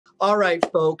All right,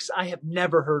 folks, I have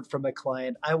never heard from a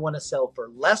client I want to sell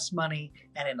for less money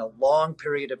and in a long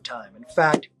period of time. In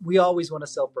fact, we always want to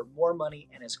sell for more money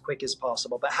and as quick as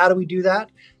possible. But how do we do that?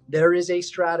 There is a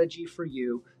strategy for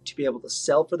you to be able to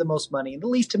sell for the most money in the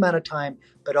least amount of time,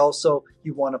 but also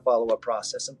you want to follow a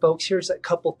process. And folks, here's a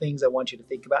couple things I want you to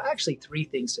think about. Actually, 3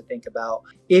 things to think about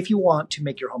if you want to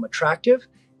make your home attractive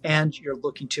and you're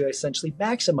looking to essentially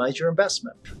maximize your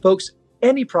investment. Folks,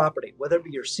 any property, whether it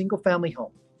be your single family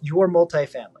home, your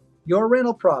multifamily, your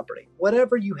rental property,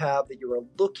 whatever you have that you are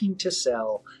looking to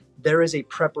sell, there is a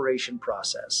preparation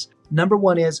process. Number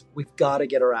 1 is we've got to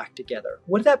get our act together.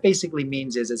 What that basically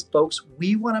means is folks,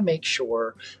 we want to make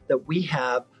sure that we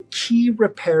have key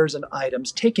repairs and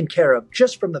items taken care of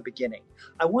just from the beginning.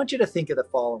 I want you to think of the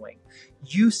following.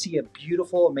 You see a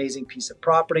beautiful, amazing piece of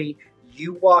property.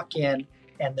 You walk in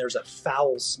and there's a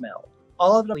foul smell.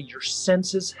 All of your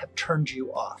senses have turned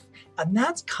you off. And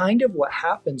that's kind of what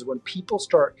happens when people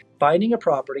start finding a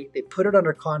property, they put it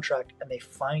under contract, and they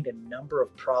find a number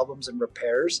of problems and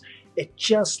repairs. It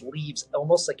just leaves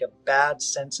almost like a bad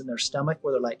sense in their stomach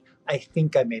where they're like, I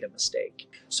think I made a mistake.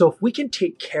 So if we can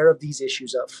take care of these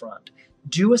issues up front,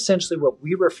 do essentially what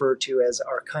we refer to as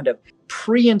our kind of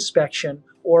pre-inspection,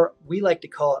 or we like to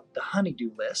call it the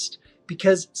honey-do list,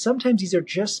 because sometimes these are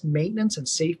just maintenance and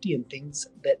safety and things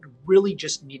that really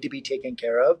just need to be taken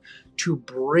care of to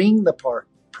bring the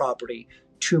property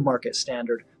to market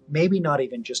standard, maybe not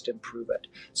even just improve it.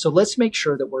 So let's make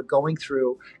sure that we're going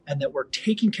through and that we're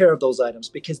taking care of those items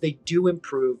because they do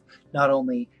improve not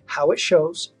only how it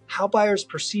shows, how buyers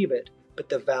perceive it, but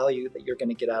the value that you're going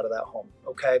to get out of that home,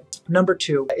 okay? Number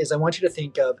 2 is I want you to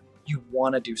think of you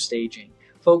want to do staging.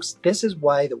 Folks, this is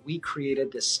why that we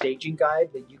created this staging guide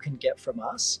that you can get from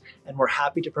us, and we're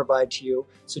happy to provide to you.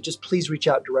 So just please reach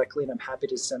out directly, and I'm happy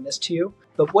to send this to you.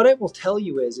 But what I will tell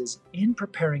you is in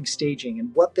preparing staging,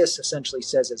 and what this essentially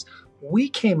says is we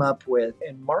came up with,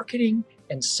 in marketing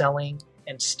and selling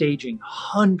and staging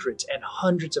hundreds and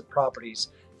hundreds of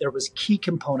properties, there was key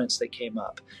components that came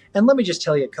up. And let me just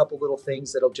tell you a couple little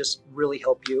things that'll just really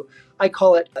help you. I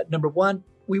call it, number 1,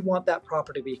 we want that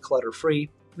property to be clutter-free.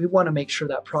 We want to make sure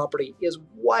that property is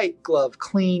white glove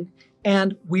clean,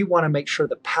 and we want to make sure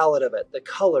the palette of it, the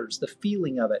colors, the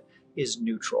feeling of it is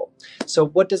neutral. So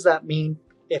what does that mean?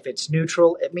 If it's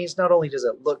neutral, it means not only does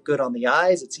it look good on the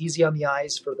eyes, it's easy on the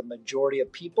eyes for the majority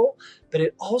of people, but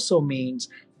it also means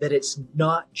that it's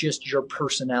not just your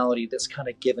personality that's kind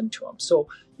of given to them. So,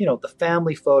 you know, the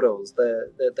family photos,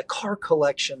 the car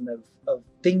collection of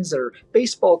things that are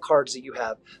baseball cards that you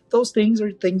have, those things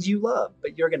are things you love,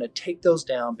 but you're going to take those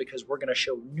down because we're going to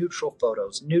show neutral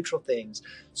photos, neutral things.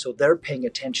 So they're paying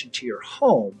attention to your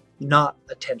home, not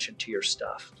attention to your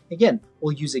stuff. Again,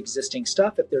 we'll use existing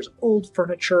stuff. If there's old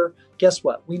furniture, guess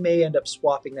what? We may end up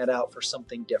swapping that out for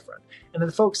something different. And then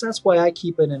folks, that's why I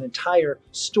keep in an entire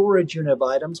storage unit of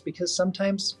items, because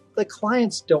sometimes the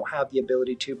clients don't have the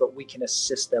ability to, but we can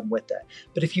assist them with that.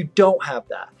 But if you don't have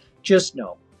that, just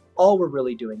know all we're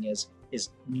really doing is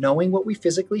knowing what we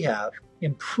physically have,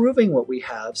 improving what we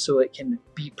have so it can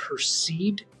be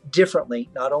perceived differently,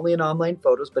 not only in online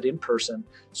photos, but in person,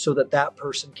 so that that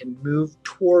person can move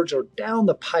towards or down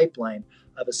the pipeline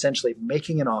of essentially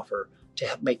making an offer to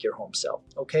help make your home sell,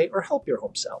 okay? Or help your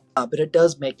home sell. But it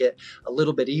does make it a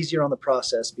little bit easier on the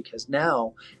process because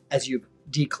now, as you've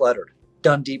decluttered,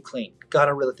 done deep clean,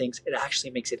 gotten rid of things, it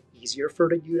actually makes it easier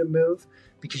for you to move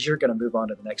because you're going to move on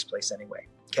to the next place anyway,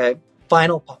 okay?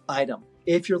 Final item.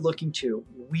 If you're looking to,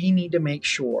 we need to make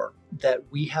sure that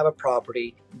we have a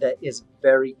property that is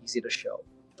very easy to show.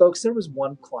 Folks, there was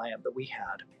one client that we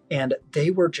had, and they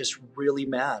were just really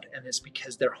mad, and it's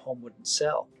because their home wouldn't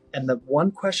sell. And the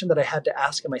one question that I had to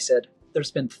ask him, I said,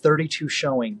 there's been 32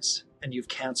 showings, and you've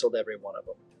canceled every one of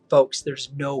them. Folks, there's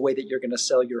no way that you're going to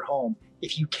sell your home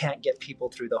if you can't get people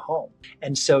through the home.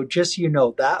 And so just so you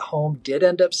know, that home did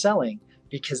end up selling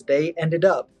because they ended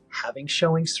up having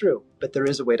showings through, but there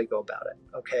is a way to go about it,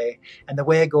 okay? And the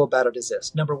way I go about it is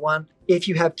this. Number 1, if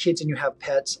you have kids and you have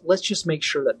pets, let's just make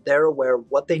sure that they're aware of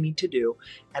what they need to do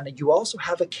and that you also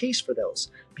have a case for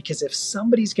those. Because if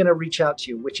somebody's gonna reach out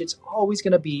to you, which it's always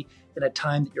gonna be in a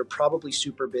time that you're probably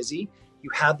super busy, you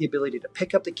have the ability to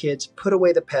pick up the kids, put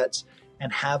away the pets,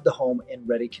 and have the home in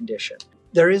ready condition.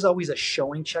 There is always a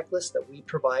showing checklist that we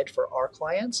provide for our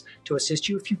clients to assist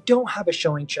you. If you don't have a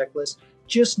showing checklist,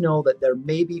 just know that there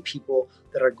may be people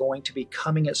that are going to be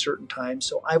coming at certain times.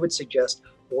 So I would suggest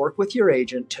work with your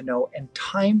agent to know and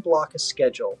time block a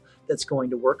schedule that's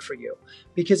going to work for you.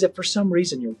 Because if for some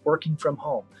reason you're working from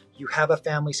home, you have a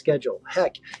family schedule,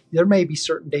 heck, there may be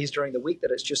certain days during the week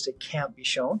that it can't be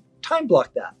shown, time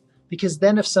block that. Because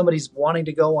then if somebody's wanting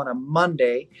to go on a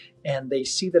Monday and they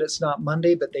see that it's not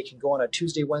Monday, but they can go on a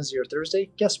Tuesday, Wednesday, or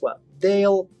Thursday, guess what?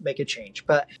 They'll make a change.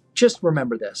 But just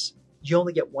remember this. You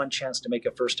only get one chance to make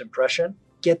a first impression.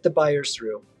 Get the buyers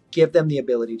through. Give them the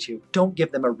ability to. Don't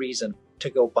give them a reason to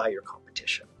go buy your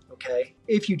competition. Okay?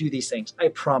 If you do these things, I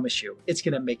promise you, it's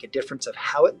going to make a difference of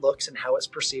how it looks and how it's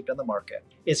perceived on the market.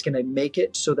 It's going to make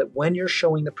it so that when you're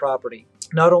showing the property,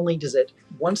 not only does it,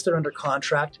 once they're under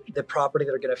contract, the property,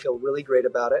 they're going to feel really great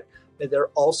about it, but they're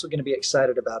also going to be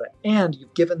excited about it. And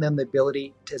you've given them the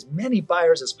ability to as many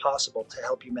buyers as possible to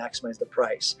help you maximize the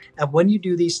price. And when you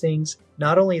do these things,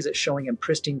 not only is it showing in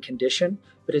pristine condition,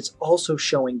 but it's also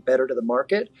showing better to the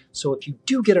market. So if you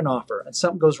do get an offer and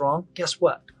something goes wrong, guess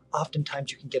what?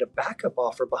 Oftentimes you can get a backup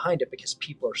offer behind it because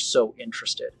people are so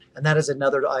interested. And that is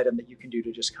another item that you can do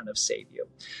to just kind of save you.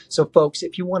 So folks,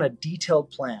 if you want a detailed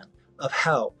plan of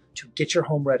how to get your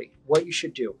home ready, what you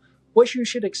should do, what you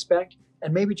should expect,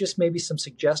 and maybe some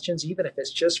suggestions, even if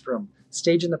it's just from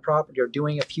staging the property or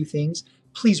doing a few things,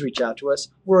 please reach out to us.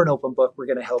 We're an open book. We're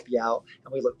going to help you out,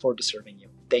 and we look forward to serving you.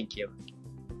 Thank you.